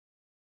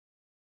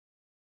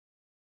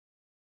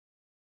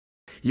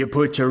You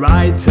put your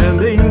right hand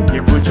in,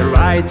 you put your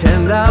right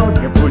hand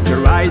out, you put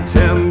your right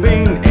hand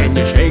in and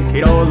you shake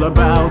it all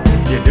about.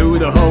 You do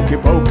the hokey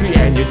pokey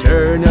and you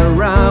turn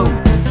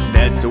around.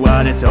 That's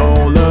what it's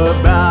all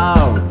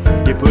about.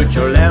 You put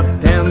your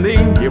left hand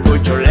in, you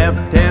put your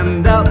left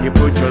hand out, you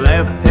put your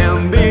left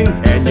hand in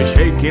and you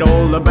shake it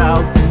all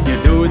about. You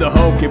do the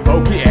hokey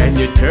pokey and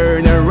you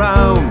turn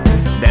around.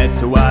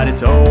 That's what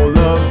it's all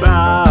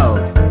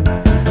about.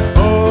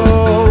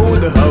 Oh,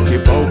 the hokey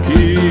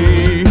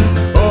pokey.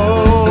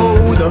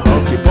 Oh, the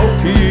hokey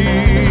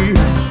pokey.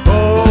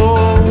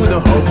 Oh, the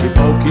hokey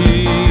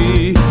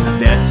pokey.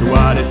 That's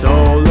what it's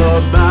all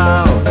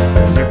about.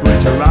 You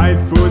put your right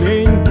foot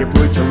in, you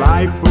put your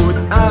right foot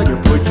out, you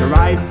put your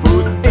right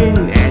foot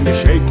in and you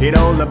shake it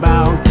all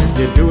about.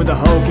 You do the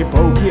hokey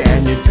pokey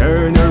and you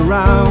turn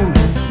around.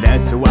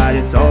 That's what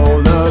it's all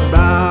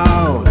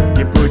about.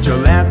 You put your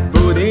left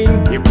foot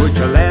in, you put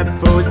your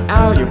left foot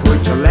out, you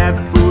put your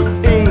left foot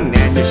in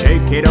and you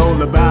shake it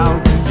all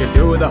about. You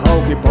do the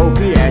hokey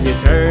pokey and you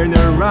turn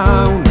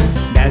around.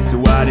 That's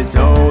what it's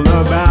all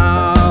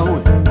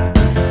about.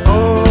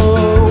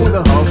 Oh,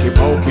 the hokey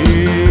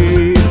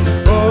pokey.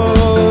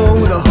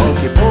 Oh, the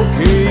hokey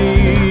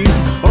pokey.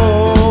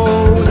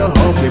 Oh, the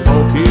hokey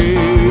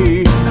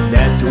pokey.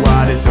 That's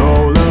what it's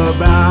all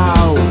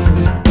about.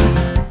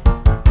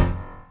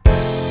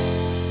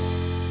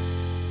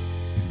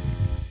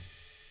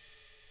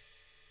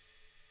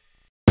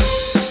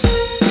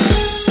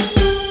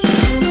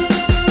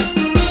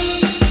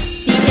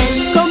 The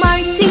ants go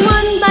marching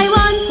one by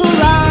one,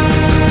 hurrah,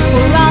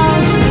 hurrah.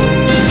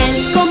 The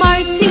ants go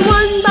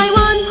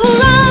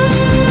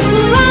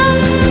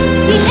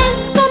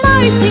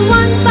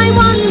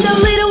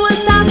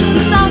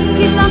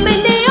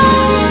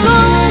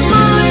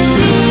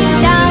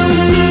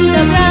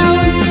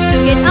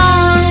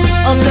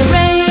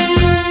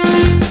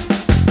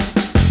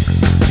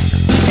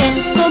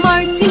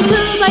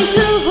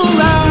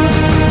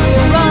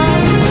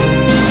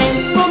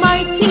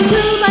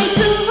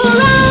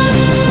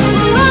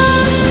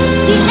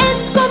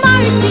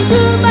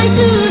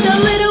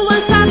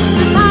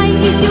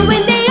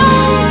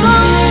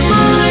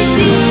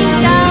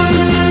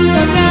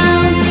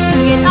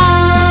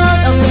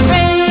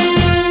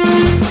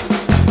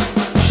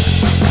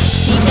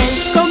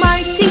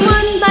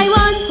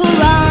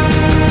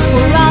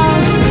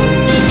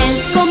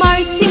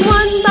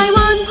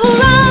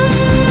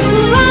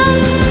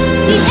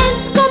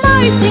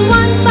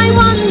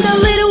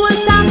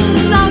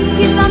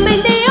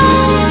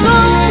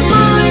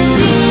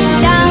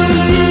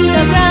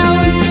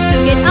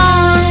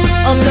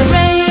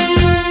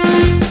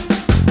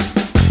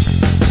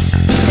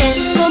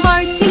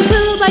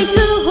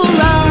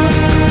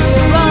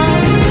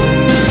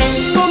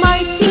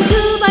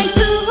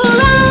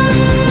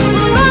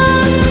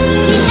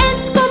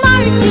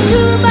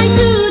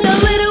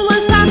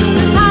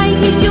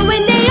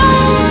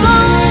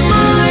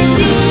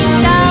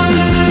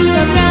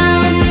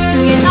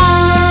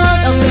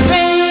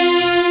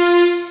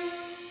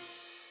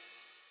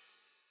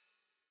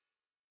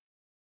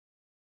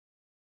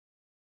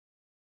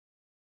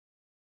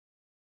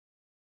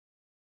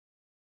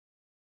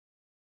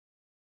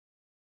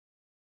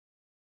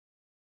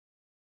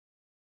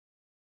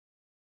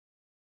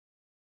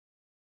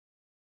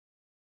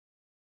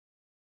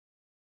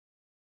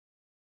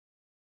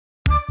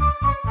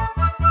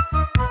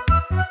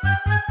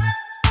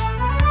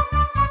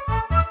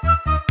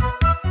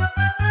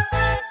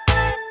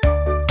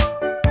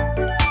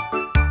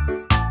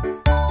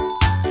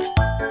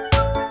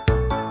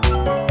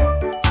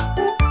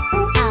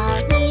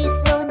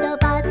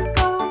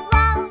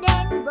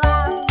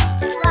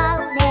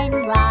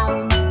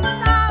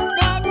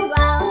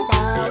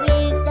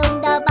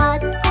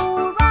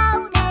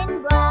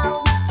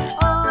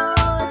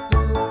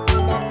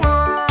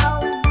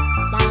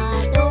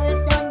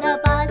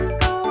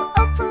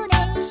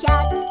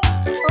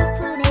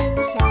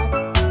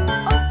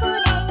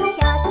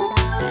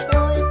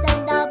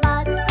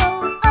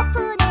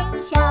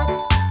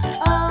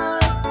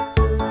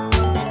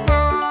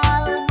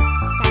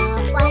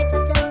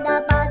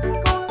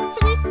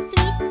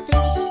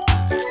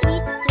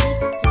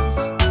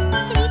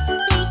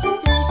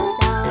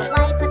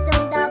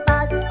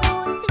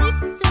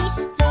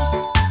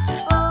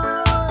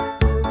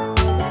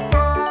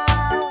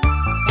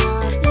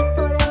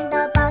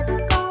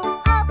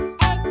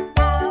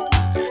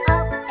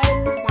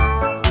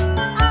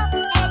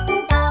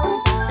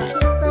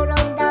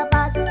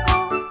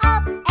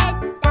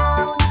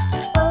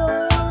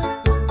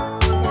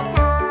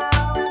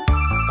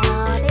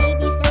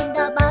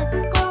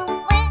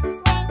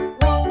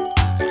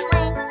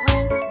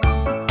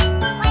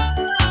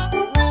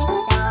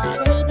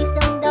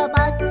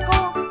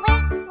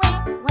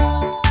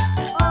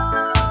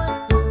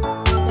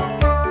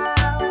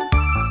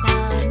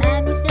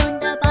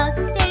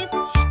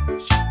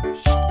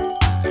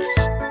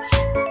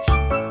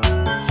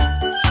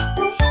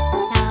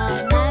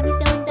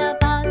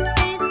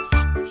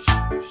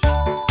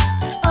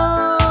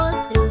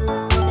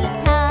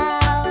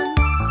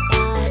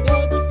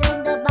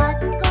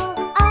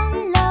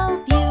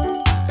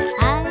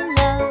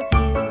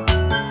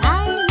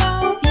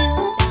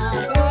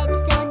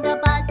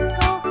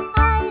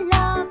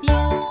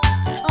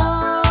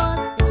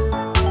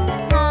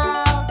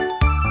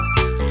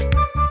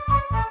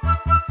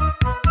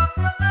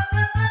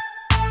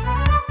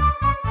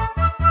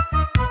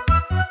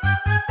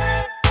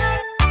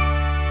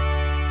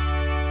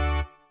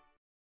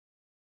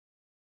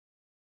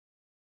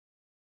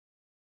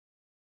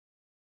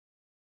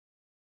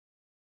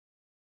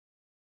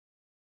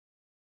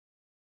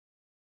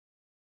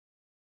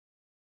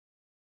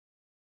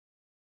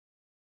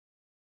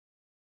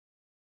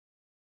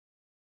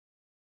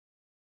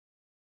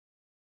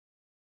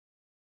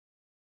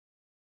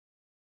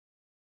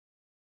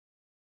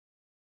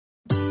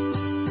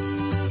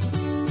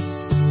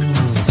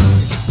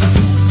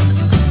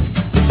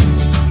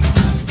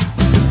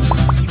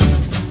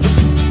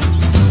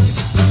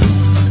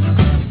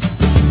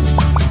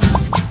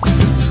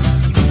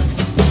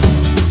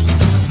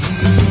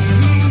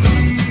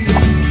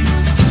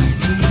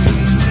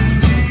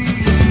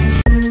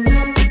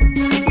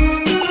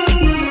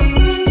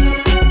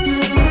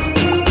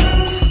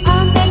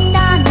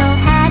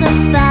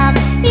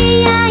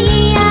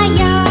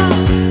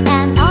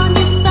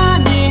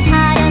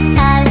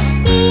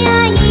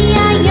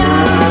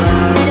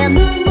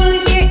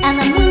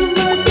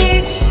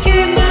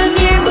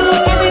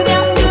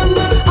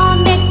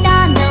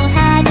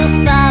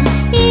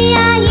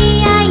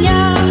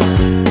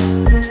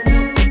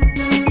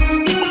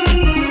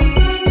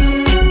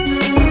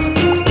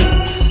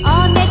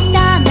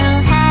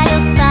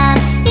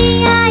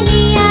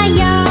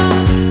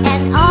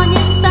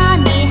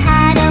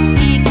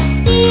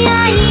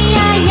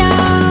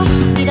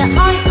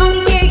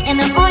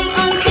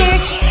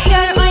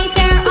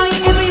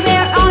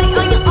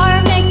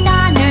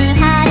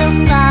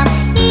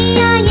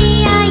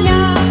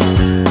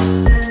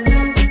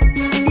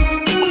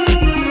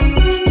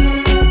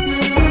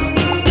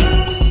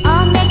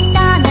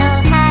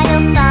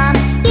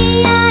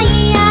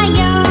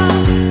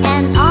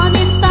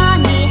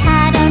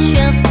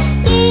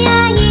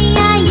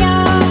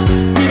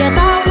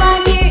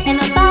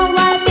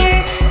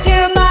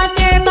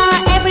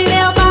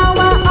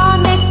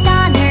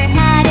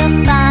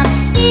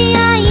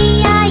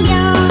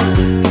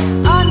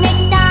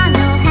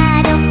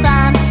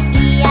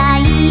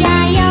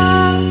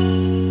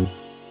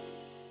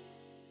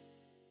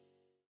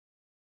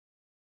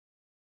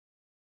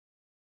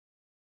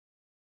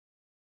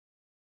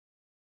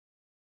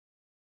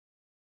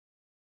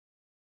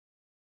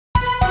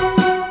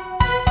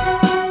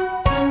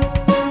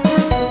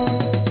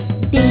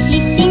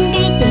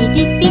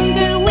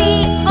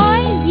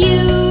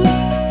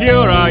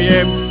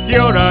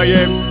Here I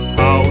am,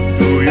 how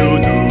do you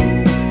do?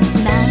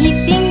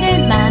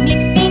 Mommy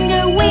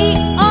finger, where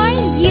are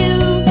you?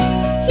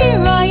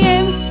 Here I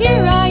am,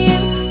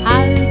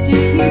 how do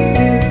you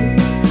do?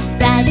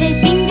 Brother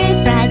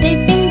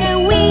finger,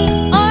 where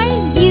are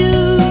you?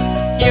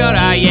 Here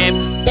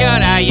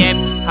I am,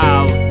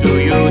 how do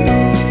you do?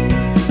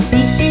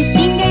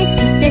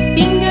 Sister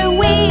finger,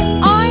 where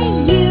are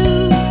you?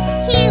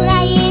 Here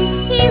I am,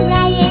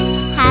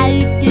 how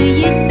do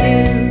you do?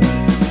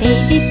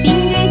 Baby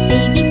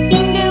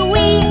finger,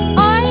 where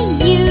are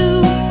you?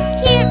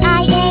 Here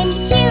I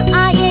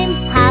am,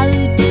 how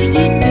do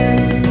you do?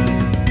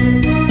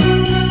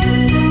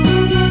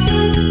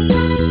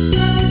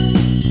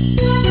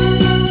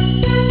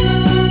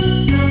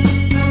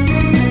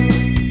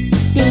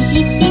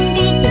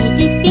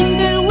 Daddy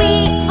finger,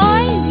 where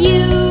are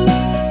you?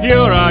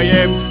 Here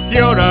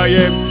I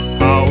am,